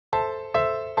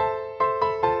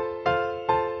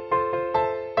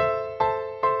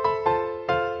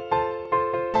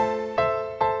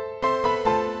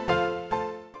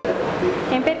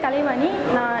என் பேர் கலைவாணி.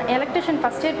 நான் electrician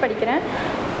first year படிக்கிறேன்.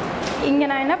 இங்கே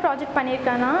நான் என்ன ப்ராஜெக்ட்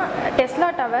பண்ணியிருக்கேன்னா டெஸ்லா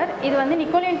டவர். இது வந்து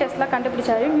நிக்கோலியன் டெஸ்லா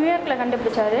கண்டுபிடிச்சாரு, நியூயார்க்கில்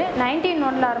கண்டுபிடிச்சாரு.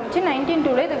 1901 ஆரம்பித்து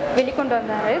 1902 இது வெளிக்கொண்டு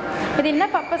வந்தார். இது என்ன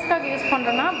பர்பஸ்க்காக யூஸ்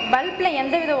பண்ணுறோன்னா பல்பில்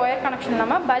எந்தவித ஒயர் கனெக்ஷன்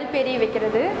இல்லாமல் பல்ப் எரிய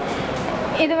வைக்கிறது.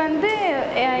 இது வந்து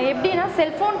எப்படின்னா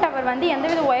செல்ஃபோன் டவர் வந்து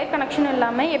எந்தவித ஒயர் கனெக்ஷனும்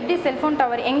இல்லாமல் எப்படி செல்ஃபோன்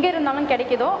டவர் எங்கே இருந்தாலும்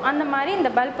கிடைக்குதோ அந்த மாதிரி இந்த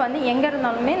பல்ப் வந்து எங்கே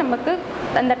இருந்தாலுமே நமக்கு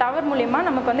அந்த டவர் மூலிமா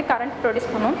நமக்கு வந்து கரண்ட்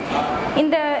ப்ரொடியூஸ் பண்ணும்.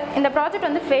 இந்த ப்ராஜெக்ட்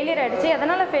வந்து ஃபெயிலியர் ஆகிடுச்சு.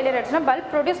 எதனால் ஃபெயிலியர் ஆகிடுச்சுன்னா பல்ப்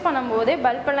ப்ரொடியூஸ் பண்ணும்போதே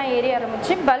பல்பெல்லாம் ஏறி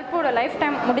ஆரம்பிச்சு பல்போட லைஃப்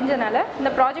டைம் முடிஞ்சதுனால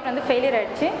இந்த ப்ராஜெக்ட் வந்து ஃபெயிலியர்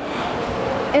ஆகிடுச்சு.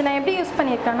 இது நான் எப்படி யூஸ்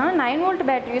பண்ணியிருக்கேன்னா 9 வோல்ட்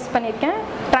பேட்டரி யூஸ் பண்ணியிருக்கேன்,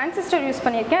 டிரான்சிஸ்டர் யூஸ்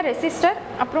பண்ணியிருக்கேன், ரெசிஸ்டர்,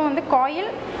 அப்புறம் வந்து காயில்,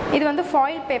 இது வந்து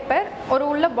ஃபாயில் பேப்பர், ஒரு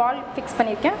உள்ள பால் ஃபிக்ஸ்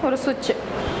பண்ணியிருக்கேன், ஒரு சுவிட்ச்.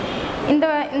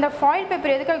 இந்த ஃபாயில்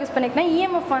பேப்பர் எதுக்காக யூஸ் பண்ணியிருக்கேன்னா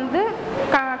இஎம்எஃப் வந்து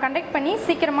கண்டக்ட் பண்ணி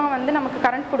சீக்கிரமாக வந்து நமக்கு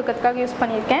கரண்ட் கொடுக்கறதுக்காக யூஸ்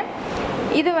பண்ணியிருக்கேன்.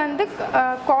 இது வந்து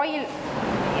காயில்.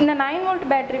 இந்த 9 வோல்ட்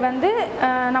பேட்டரி வந்து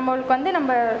நம்மளுக்கு வந்து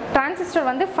நம்ம டிரான்சிஸ்டர்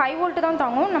வந்து 5 வோல்ட் தான்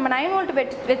தாங்கும். நம்ம 9 வோல்ட்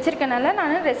வச்சிருக்கனால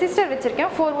நான் ரெசிஸ்டர்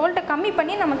வச்சுருக்கேன். 4 வோல்ட்டை கம்மி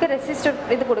பண்ணி நமக்கு ரெசிஸ்டர்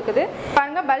இது கொடுக்குது.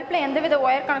 பாருங்கள், பல்பில் எந்தவித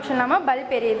ஒயர் கனெக்ஷன் இல்லாமல்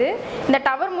பல்ப் எரியுது. இந்த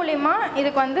டவர் மூலிமா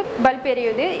இதுக்கு வந்து பல்ப்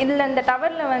எரியுது. இதில் இந்த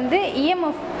டவரில் வந்து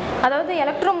இஎம்எஃப் அதாவது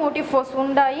எலக்ட்ரோமோட்டிவ் ஃபோர்ஸ்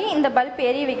உண்டாகி இந்த பல்ப்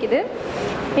எரிய வைக்குது.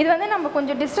 இது வந்து நம்ம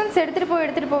கொஞ்சம் டிஸ்டன்ஸ்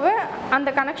எடுத்துகிட்டு போக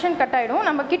அந்த கனெக்ஷன் கட் ஆகிடும்.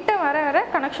 நம்ம கிட்ட வர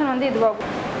கனெக்ஷன் வந்து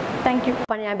இதுவாகும். தேங்க்யூ.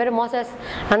 என் பேர் மோசஸ்.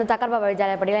 நான் தக்கர் பாபா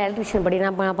வித்யாலயா படிக்கிறேன், எலக்ட்ரிஷியன்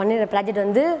படிக்கிறேன். நான் பண்ணிடுற ப்ராஜெக்ட்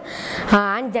வந்து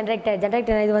ஹேண்ட்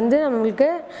ஜென்ரேட்டர். இது வந்து நம்மளுக்கு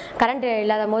கரண்ட்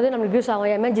இல்லாத போது நம்மளுக்கு யூஸ்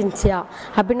ஆகும் எமர்ஜென்சியாக.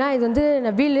 அப்படின்னா இது வந்து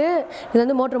வீலு, இது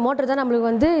வந்து மோட்ரு தான் நம்மளுக்கு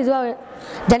வந்து இதுவாக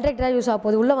ஜென்ரேட்டராக யூஸ் ஆக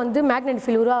போகுது. உள்ளே வந்து மேக்னெட்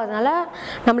ஃபீல்டு உருவாகிறதுனால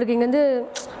நம்மளுக்கு இங்கேருந்து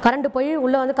கரண்ட்டு போய்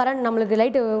உள்ளே வந்து கரண்ட் நம்மளுக்கு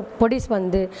லைட்டு ப்ரொடியூஸ்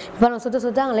பண்ணுது. இப்போ நம்ம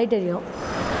சுற்ற அங்கே லைட் எரியும்.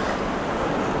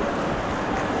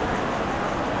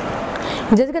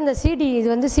 இதுக்கு இந்த சிடி இது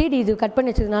வந்து சிடி இது கட் பண்ணி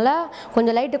வச்சதுனால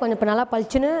கொஞ்சம் லைட்டு கொஞ்சம் இப்போ நல்லா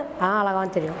பளிச்சுன்னு அழகாக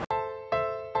தெரியும்.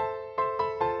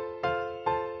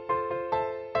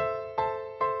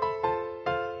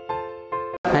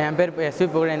 என் பேர் எஸ்வி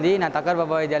புகழேந்தி. நான் Tucker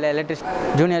Baba Vidyalaya electrician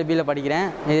junior பியில் படிக்கிறேன்.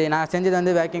 இது நான் செஞ்சது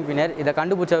வந்து வேக்யூம் கிளீனர். இதை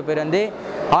கண்டுபிடிச்ச பேர் வந்து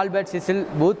ஆல்பர்ட் சிசில்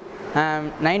பூத்.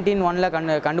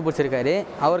 1901 கண்டுபிடிச்சிருக்காரு.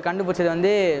 அவர் கண்டுபிடிச்சது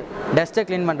வந்து டஸ்ட்டை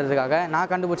க்ளீன் பண்ணுறதுக்காக.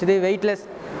 நான் கண்டுபிடிச்சது வெயிட்லெஸ்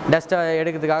டஸ்ட்டை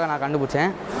எடுக்கிறதுக்காக நான்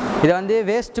கண்டுபிடிச்சேன். இதை வந்து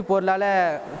வேஸ்ட்டு பொருளால்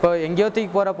இப்போ எங்கேயோ தூக்கி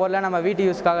போகிற பொருளை நம்ம வீட்டு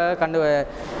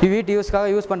யூஸ்க்காக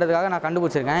யூஸ் பண்ணுறதுக்காக நான்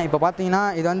கண்டுபிடிச்சிருக்கேன். இப்போ பார்த்தீங்கன்னா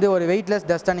இது வந்து ஒரு வெயிட்லெஸ்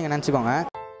டஸ்ட்டாக நீங்கள் நினச்சிக்கோங்க.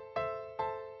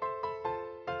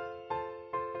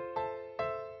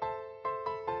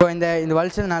 இப்போ இந்த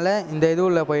வலிச்சதுனால இந்த இது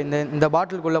உள்ள போய் இந்த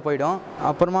பாட்டிலுக்குள்ளே போயிடும்.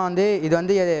 அப்புறமா வந்து இது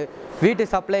வந்து வீட்டு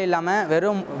சப்ளை இல்லாமல்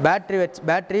வெறும்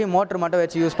பேட்ரி மோட்ரு மட்டும்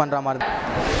வச்சு யூஸ் பண்ணுற மாதிரி.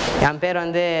 என் பேர்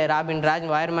வந்து ராபின் ராஜ்,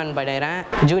 வயர்மேன் படிக்கிறேன்,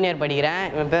 ஜூனியர் படிக்கிறேன்.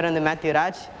 என் பேர் வந்து மேத்யூ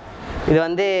ராஜ். இது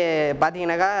வந்து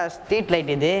பார்த்தீங்கன்னாக்கா ஸ்ட்ரீட்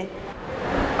லைட். இது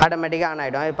ஆட்டோமேட்டிக்காக ஆன்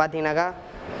ஆகிடும். இது பார்த்தீங்கன்னாக்கா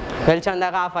வெளிச்சம்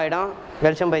வந்தாக்கா ஆஃப் ஆகிடும்,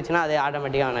 வெளிச்சம் போயிடுச்சுன்னா அது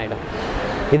ஆட்டோமேட்டிக்காக ஆன் ஆகிடும்.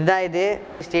 இதுதான் இது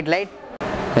ஸ்ட்ரீட் லைட்.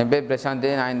 என் பேர் பிரசாந்த்.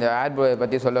 நான் இந்த ஏர் ப்ளோயரை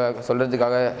பற்றி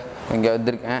சொல்கிறதுக்காக இங்கே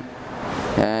வந்திருக்கேன்.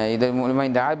 இது மூலமாக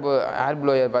இந்த ஏர்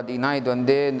ப்ளோயர் பார்த்திங்கன்னா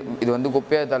இது வந்து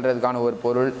குப்பையை தள்ளுறதுக்கான ஒரு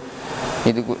பொருள்.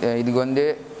 இதுக்கு வந்து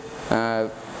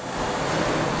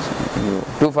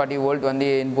 240 வோல்ட் வந்து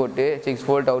இன்புட்டு, 6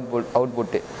 வோல்ட்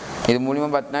அவுட்புட்டு. இது மூலிமா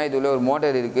பார்த்தீங்கன்னா இது உள்ள ஒரு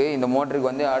மோட்டர் இருக்குது. இந்த மோட்டருக்கு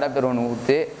வந்து அடாப்டர் ஒன்று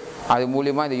ஊற்று அது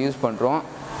மூலிமா இதை யூஸ் பண்ணுறோம்.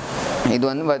 இது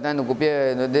வந்து பார்த்தீங்கன்னா இந்த குப்பையை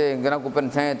வந்து எங்கன்னா குப்பை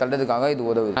இருந்துச்சுன்னா தள்ளுறதுக்காக இது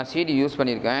உதவுது. நான் சிடி யூஸ்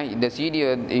பண்ணியிருக்கேன். இந்த சிடியை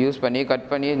யூஸ் பண்ணி கட்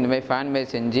பண்ணி இந்த மாதிரி ஃபேன் மாதிரி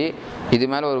செஞ்சு இது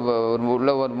மேலே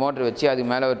ஒரு மோட்ரு வச்சு அதுக்கு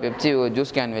மேலே ஒரு பெப்சி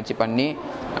ஜூஸ் கேன் வச்சு பண்ணி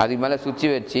அதுக்கு மேலே சுவிட்சு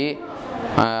வச்சு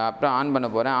அப்புறம் ஆன் பண்ண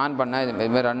போகிறேன். ஆன் பண்ணால்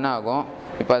இது மாதிரி ரன் ஆகும்.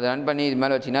 இப்போ அதை ரன் பண்ணி இது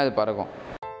மேலே வச்சிங்கன்னா அது பறக்கும்.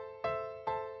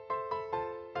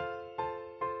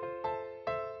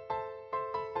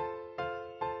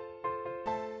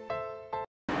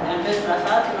 என் பேர்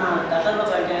பிரசாத். நான் தக்கர்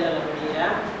பாபா வித்யாலயாவில்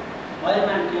படிக்கிறேன்,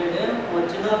 வயர்மேன் ட்ரேடு. ஒரு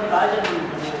சின்ன ப்ராஜெக்ட் ஒன்று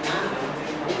பண்ணியிருக்கேன்.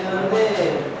 இது வந்து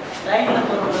ட்ரெயினில்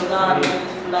போகிறது தான்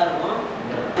யூஸ்ஃபுல்லாக இருக்கும்.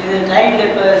 இது ட்ரெயினில்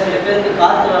இப்போ சில பேருக்கு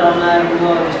காற்று வராமல்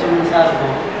ரொம்ப டிஸ்டர்பன்ஸாக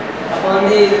இருக்கும். அப்போ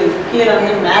வந்து இது கீழே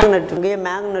வந்து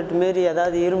மேக்னெட் மாரி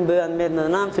ஏதாவது இரும்பு அந்தமாரி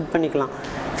இருந்ததுன்னா ஃபிட் பண்ணிக்கலாம்.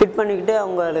 ஃபிட் பண்ணிக்கிட்டு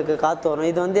அவங்களுக்கு காற்று வரும்.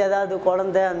 இது வந்து ஏதாவது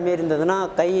குழந்தை அந்தமாரி இருந்ததுன்னா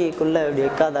கைக்குள்ளே இப்படி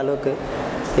வைக்காத அளவுக்கு.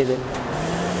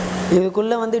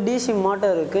 இதுக்குள்ளே வந்து டிசி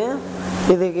மோட்டர் இருக்குது.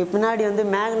 இதுக்கு பின்னாடி வந்து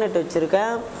மேக்னெட்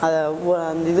வச்சுருக்கேன் அதை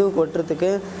அந்த இதுக்கு ஒட்டுறதுக்கு.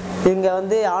 இங்கே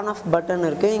வந்து ஆன் ஆஃப் பட்டன்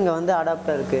இருக்குது, இங்கே வந்து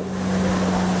அடாப்டர் இருக்குது.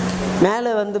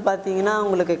 மேலே வந்து பார்த்தீங்கன்னா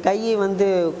உங்களுக்கு கை வந்து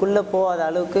குள்ளே போகாத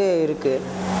அளவுக்கு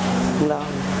இருக்குங்களா.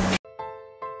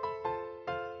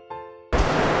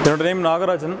 என்னோட நேம்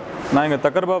நாகராஜன். நான் இங்கே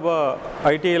தக்கர் பாபா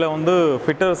ஐடிஐயில் வந்து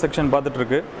ஃபிட்டர் செக்ஷன்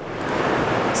பார்த்துட்ருக்கு.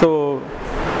 ஸோ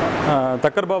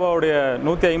தக்கர் பாபாவுடைய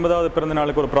 150வது பிறந்த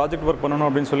நாளுக்கு ஒரு ப்ராஜெக்ட் ஒர்க் பண்ணணும்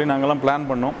அப்படின்னு சொல்லி நாங்கள்லாம் பிளான்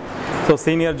பண்ணோம். ஸோ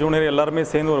சீனியர் ஜூனியர் எல்லாருமே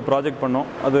சேர்ந்து ஒரு ப்ராஜெக்ட் பண்ணோம்.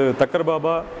 அது தக்கர்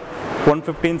பாபா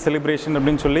 115 செலிப்ரேஷன்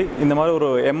அப்படின்னு சொல்லி இந்த மாதிரி ஒரு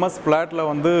எம்எஸ் ஃப்ளாட்டில்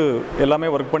வந்து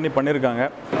எல்லாமே ஒர்க் பண்ணியிருக்காங்க.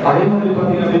 அதே மாதிரி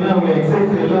பார்த்தீங்க அப்படின்னா அவங்க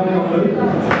எக்ஸசைஸ் எல்லாமே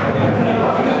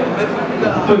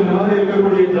இந்த மாதிரி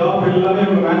இருக்கக்கூடிய ஜாப் எல்லாமே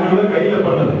அவங்க மேனுவலாக கையில்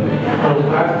பண்ணது.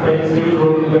 ஃப்ளாட் ஃபைல், ஸ்டீல்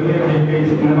ரோல்,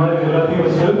 இந்த மாதிரி எல்லாத்தையும்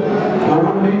வச்சு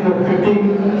ஒவ்வொன்றையும் ஃபிட்டிங்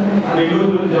அண்ட்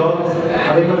இண்டிவிஜுவல் ஜாப்ஸ்,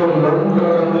 அதே மாதிரி ஒரு ரவுண்ட்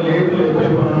கலர் வந்து லேட்டில் எப்படி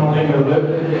பண்ணணும் அப்படிங்கிறது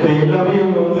இது எல்லாமே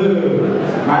அவங்க வந்து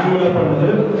மேனுவலாக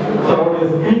பண்ணது. ஸோ அவருடைய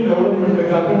ஸ்கில்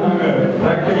டெவலப்மெண்ட்டுக்காக நாங்கள்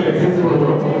ப்ராக்டிக்கல் எக்ஸசைஸ்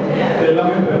கொடுக்குறோம். இது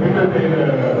எல்லாமே ரிப்பீட்டட்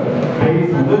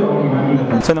ட்ரைனிங்ஸ் வந்து அவங்க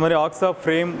மேனுவலாக. ஸோ இந்த மாதிரி hacksaw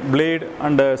frame, played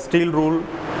and Steeles rule,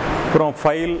 அப்புறம்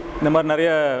ஃபைல், இந்த மாதிரி நிறைய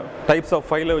டைப்ஸ் ஆஃப்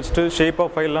ஃபைலை வச்சுட்டு ஷேப்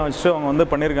ஆஃப் ஃபைல்லாம் வச்சுட்டு அவங்க வந்து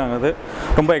பண்ணியிருக்காங்க. அது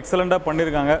ரொம்ப எக்ஸலண்ட்டாக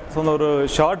பண்ணியிருக்காங்க. ஸோ அந்த ஒரு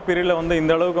ஷார்ட் பீரியடில் வந்து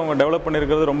இந்த அளவுக்கு அவங்க டெவலப்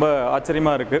பண்ணியிருக்கிறது ரொம்ப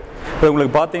ஆச்சரியமாக இருக்குது. அது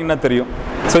உங்களுக்கு பார்த்தீங்கன்னா தெரியும்.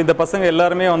 ஸோ இந்த பசங்க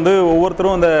எல்லாருமே வந்து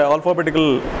ஒவ்வொருத்தரும் அந்த ஆல்ஃபாபெட்டிக்கல்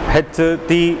ஹெச்,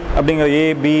 டி அப்படிங்கிற ஏ,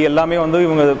 பி எல்லாமே வந்து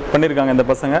இவங்க பண்ணியிருக்காங்க இந்த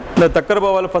பசங்க. இந்த தக்கர்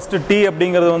பாபாவில் ஃபஸ்ட்டு டி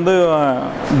அப்படிங்கிறது வந்து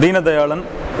தீனதயாளன்.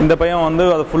 இந்த பையன் வந்து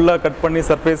அதை ஃபுல்லாக கட் பண்ணி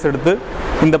சர்ஃபேஸ் எடுத்து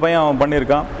இந்த பையன் அவன்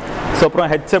பண்ணியிருக்கான். ஸோ அப்புறம்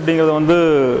ஹெச் அப்படிங்கிறது வந்து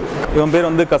இவன் பேர்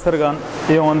வந்து கசர்கான்,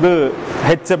 இவன் வந்து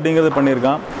ஹெச் அப்படிங்கிறது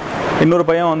பண்ணியிருக்கான். இன்னொரு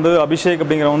பையன் வந்து அபிஷேக்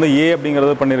அப்படிங்கிறவன் வந்து ஏ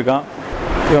அப்படிங்கிறத பண்ணியிருக்கான்.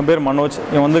 இவன் பேர் மனோஜ்,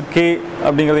 இவன் வந்து கே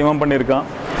அப்படிங்கிறத இவன் பண்ணியிருக்கான்.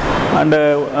 அண்டு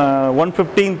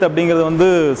 115th அப்படிங்கிறது வந்து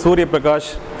சூரிய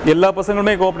பிரகாஷ். எல்லா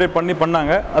பசங்களுமே கோஆப்ரேட்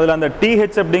பண்ணாங்க. அதில் அந்த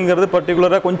டிஹெச் அப்படிங்கிறது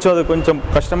பர்டிகுலராக கொஞ்சம்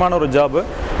கஷ்டமான ஒரு ஜாபு.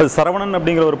 அது சரவணன்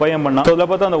அப்படிங்கிற ஒரு பையன் பண்ணான். ஸோ அதில்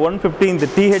பார்த்தா அந்த 115th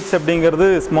டிஹெச் அப்படிங்கிறது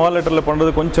ஸ்மால் லெட்டரில்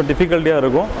பண்ணுறது கொஞ்சம் டிஃபிகல்ட்டியாக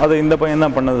இருக்கும். அது இந்த பையன்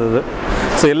தான் பண்ணது. அது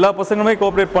ஸோ எல்லா பசங்களுமே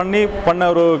கோஆப்ரேட் பண்ண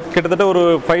ஒரு கிட்டத்தட்ட ஒரு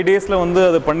 5 daysல வந்து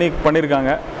அது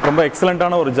பண்ணியிருக்காங்க. ரொம்ப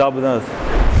எக்ஸலண்ட்டான ஒரு ஜாப் தான் அது.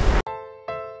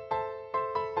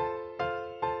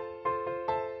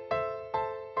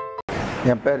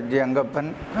 என் பேர் G Angappan,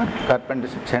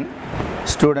 carpenter section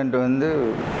student வந்து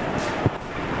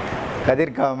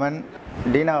கதிர்காமன்,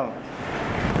 டீனா,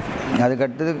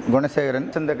 அதுக்கடுத்தது குணசேகரன்,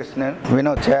 சந்திரகிருஷ்ணன்,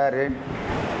 வினோத். சேரு,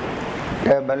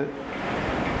 டேபிள்,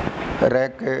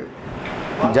 ரேக்கு,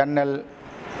 ஜன்னல்,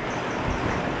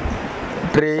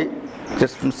 ட்ரீ,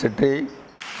 கிறிஸ்மஸ் ட்ரீ,